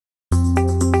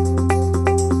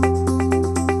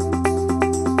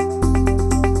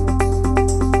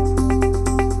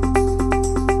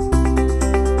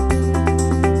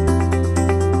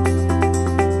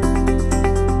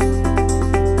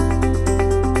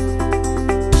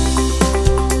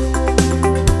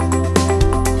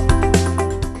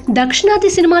దక్షిణాది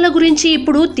సినిమాల గురించి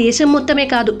ఇప్పుడు దేశం మొత్తమే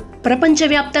కాదు,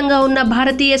 ప్రపంచవ్యాప్తంగా ఉన్న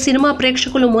భారతీయ సినిమా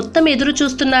ప్రేక్షకులు మొత్తం ఎదురు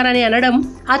చూస్తున్నారని అనడం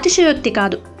అతిశయోక్తి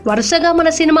కాదు. వరుసగా మన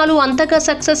సినిమాలు అంతగా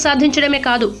సక్సెస్ సాధించడమే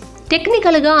కాదు,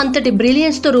 టెక్నికల్ గా అంతటి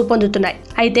బ్రిలియన్స్ తో రూపొందుతున్నాయి.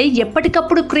 అయితే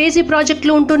ఎప్పటికప్పుడు క్రేజీ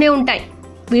ప్రాజెక్టులు ఉంటూనే ఉంటాయి.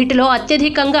 వీటిలో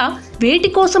అత్యధికంగా వేటి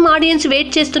కోసం ఆడియన్స్ వెయిట్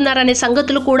చేస్తున్నారనే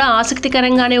సంగతులు కూడా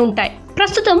ఆసక్తికరంగానే ఉంటాయి.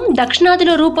 ప్రస్తుతం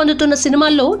దక్షిణాదిలో రూపొందుతున్న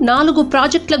సినిమాల్లో 4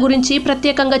 ప్రాజెక్టుల గురించి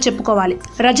ప్రత్యేకంగా చెప్పుకోవాలి.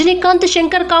 రజనీకాంత్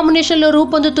శంకర్ కాంబినేషన్ లో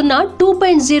రూపొందుతున్న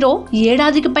 2.0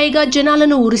 ఏడాదికి పైగా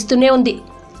జనాలను ఊరిస్తూనే ఉంది.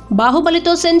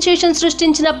 బాహుబలితో సెన్సేషన్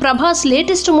సృష్టించిన ప్రభాస్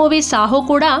లేటెస్ట్ మూవీ సాహో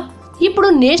కూడా ఇప్పుడు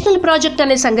నేషనల్ ప్రాజెక్ట్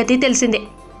అనే సంగతి తెలిసిందే.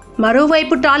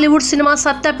 మరోవైపు టాలీవుడ్ సినిమా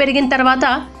సత్తా పెరిగిన తర్వాత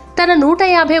తన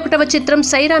 151వ చిత్రం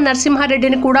సయ్ రా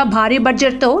నరసింహారెడ్డిని కూడా భారీ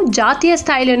బడ్జెట్తో జాతీయ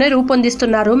స్థాయిలోనే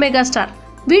రూపొందిస్తున్నారు మెగాస్టార్.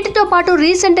 వీటితో పాటు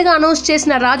రీసెంట్ గా అనౌన్స్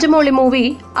చేసిన రాజమౌళి మూవీ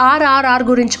RRR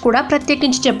గురించి కూడా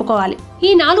ప్రత్యేకించి చెప్పుకోవాలి. ఈ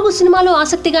 4 సినిమాలు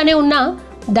ఆసక్తిగానే ఉన్నా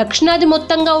దక్షిణాది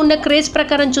మొత్తంగా ఉన్న క్రేజ్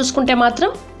ప్రకారం చూసుకుంటే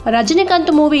మాత్రం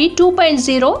రజనీకాంత్ మూవీ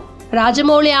 2.0,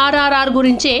 రాజమౌళి RRR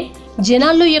గురించే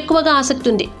జనాల్లో ఎక్కువగా ఆసక్తి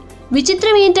ఉంది.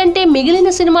 విచిత్రం ఏంటంటే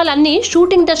మిగిలిన సినిమాలన్నీ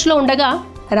షూటింగ్ దశలో ఉండగా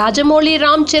Rajamouli,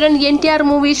 Ram Charan, NTR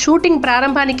movie shooting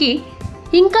ప్రారంభానికి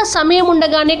ఇంకా సమయం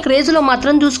ఉండగానే క్రేజ్లో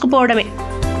మాత్రం దూసుకుపోవడమే.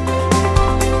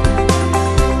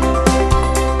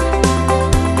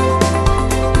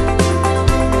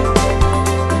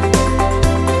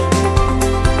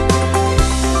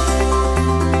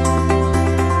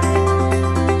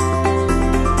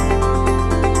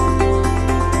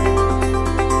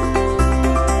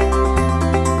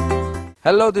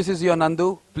 Hello, this is your Nandu.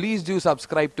 Please do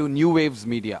subscribe to New Waves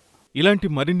Media. ఇలాంటి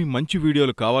మరిన్ని మంచి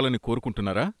వీడియోలు కావాలని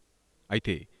కోరుకుంటున్నారా?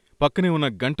 అయితే పక్కనే ఉన్న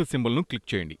గంట సింబల్ను క్లిక్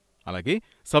చేయండి. అలాగే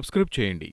సబ్స్క్రైబ్ చేయండి.